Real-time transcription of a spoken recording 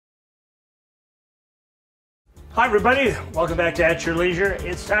Hi everybody, welcome back to At Your Leisure.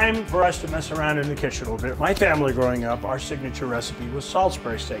 It's time for us to mess around in the kitchen a little bit. My family growing up, our signature recipe was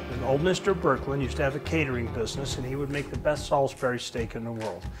Salisbury steak. And old Mr. Birkeland used to have a catering business and he would make the best Salisbury steak in the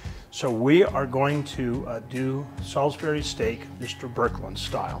world. So we are going to do Salisbury steak Mr. Birkeland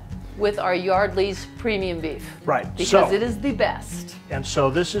style. With our Yardley's Premium Beef. Right. Because it is the best. And so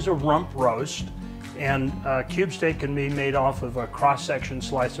this is a rump roast, and cube steak can be made off of a cross-section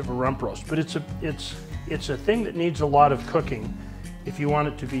slice of a rump roast, but it's a thing that needs a lot of cooking if you want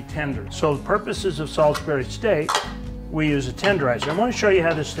it to be tender. So the purposes of Salisbury steak, we use a tenderizer. I want to show you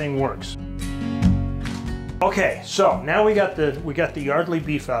how this thing works. Okay, so now we got the Yardley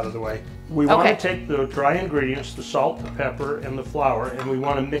beef out of the way. We want to take the dry ingredients, the salt, the pepper, and the flour, and we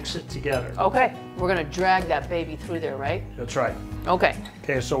want to mix it together. Okay, we're going to drag that baby through there, right? That's right. Okay.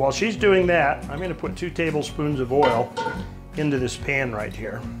 Okay, so while she's doing that, I'm going to put 2 tablespoons of oil into this pan right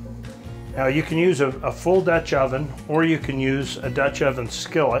here. Now you can use a full Dutch oven, or you can use a Dutch oven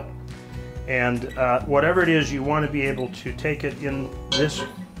skillet, and whatever it is, you want to be able to take it in this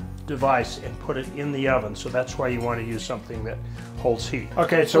device and put it in the oven. So that's why you want to use something that holds heat.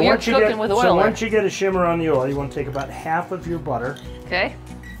 Okay, so once you get a shimmer on the oil, you want to take about half of your butter. Okay.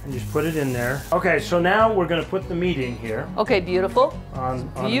 And just put it in there. Okay, so now we're going to put the meat in here. Okay, beautiful.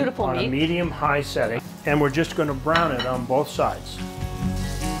 On a medium-high setting, and we're just going to brown it on both sides.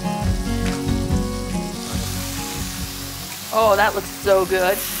 Oh, that looks so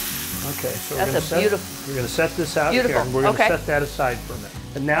good. Okay, so we're going to set this out here, and we're going to set that aside for a minute.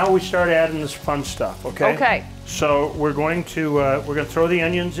 And now we start adding this fun stuff, okay? Okay. So we're going to throw the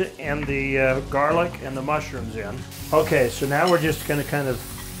onions and the garlic and the mushrooms in. Okay, so now we're just going to kind of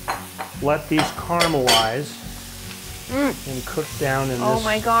let these caramelize and cook down in this. Oh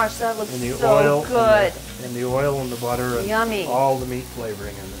my gosh, that looks so oil good. And the oil and the butter and yummy. All the meat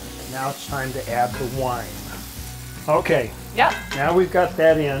flavoring in there. Now it's time to add the wine. Okay. Yeah. Now we've got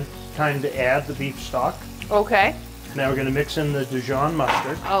that in. Time to add the beef stock. Okay. Now we're going to mix in the Dijon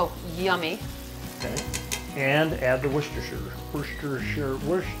mustard. Oh, yummy. Okay. And add the Worcestershire.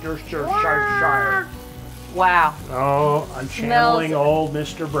 Wow. Oh, I'm channeling old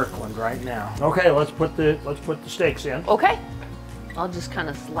Mr. Birkeland right now. Okay, let's put the steaks in. Okay. I'll just kind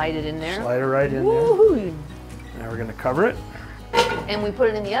of slide it in there. Slide it right in there. Now we're going to cover it. And we put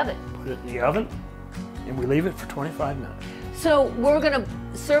it in the oven. Put it in the oven, and we leave it for 25 minutes. So we're going to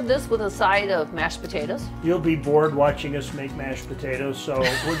serve this with a side of mashed potatoes. You'll be bored watching us make mashed potatoes, so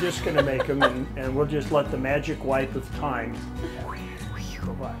we're just going to make them, and we'll just let the magic wipe of time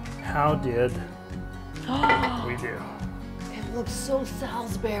go by. How did we do? It looks so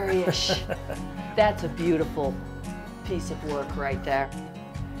Salisbury-ish. That's a beautiful piece of work right there.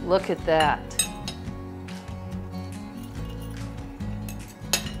 Look at that.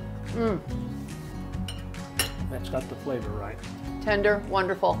 That's got the flavor right. Tender,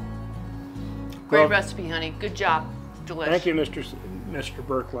 wonderful. Great recipe, honey. Good job. Delicious. Thank you, Mr.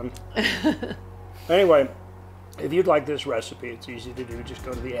 Birkeland. Anyway, if you'd like this recipe, it's easy to do. Just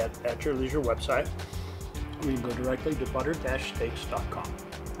go to the At Your Leisure website. You can go directly to butter-steaks.com.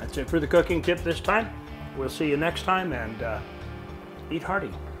 That's it for the cooking tip this time. We'll see you next time, and eat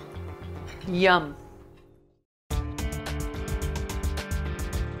hearty. Yum.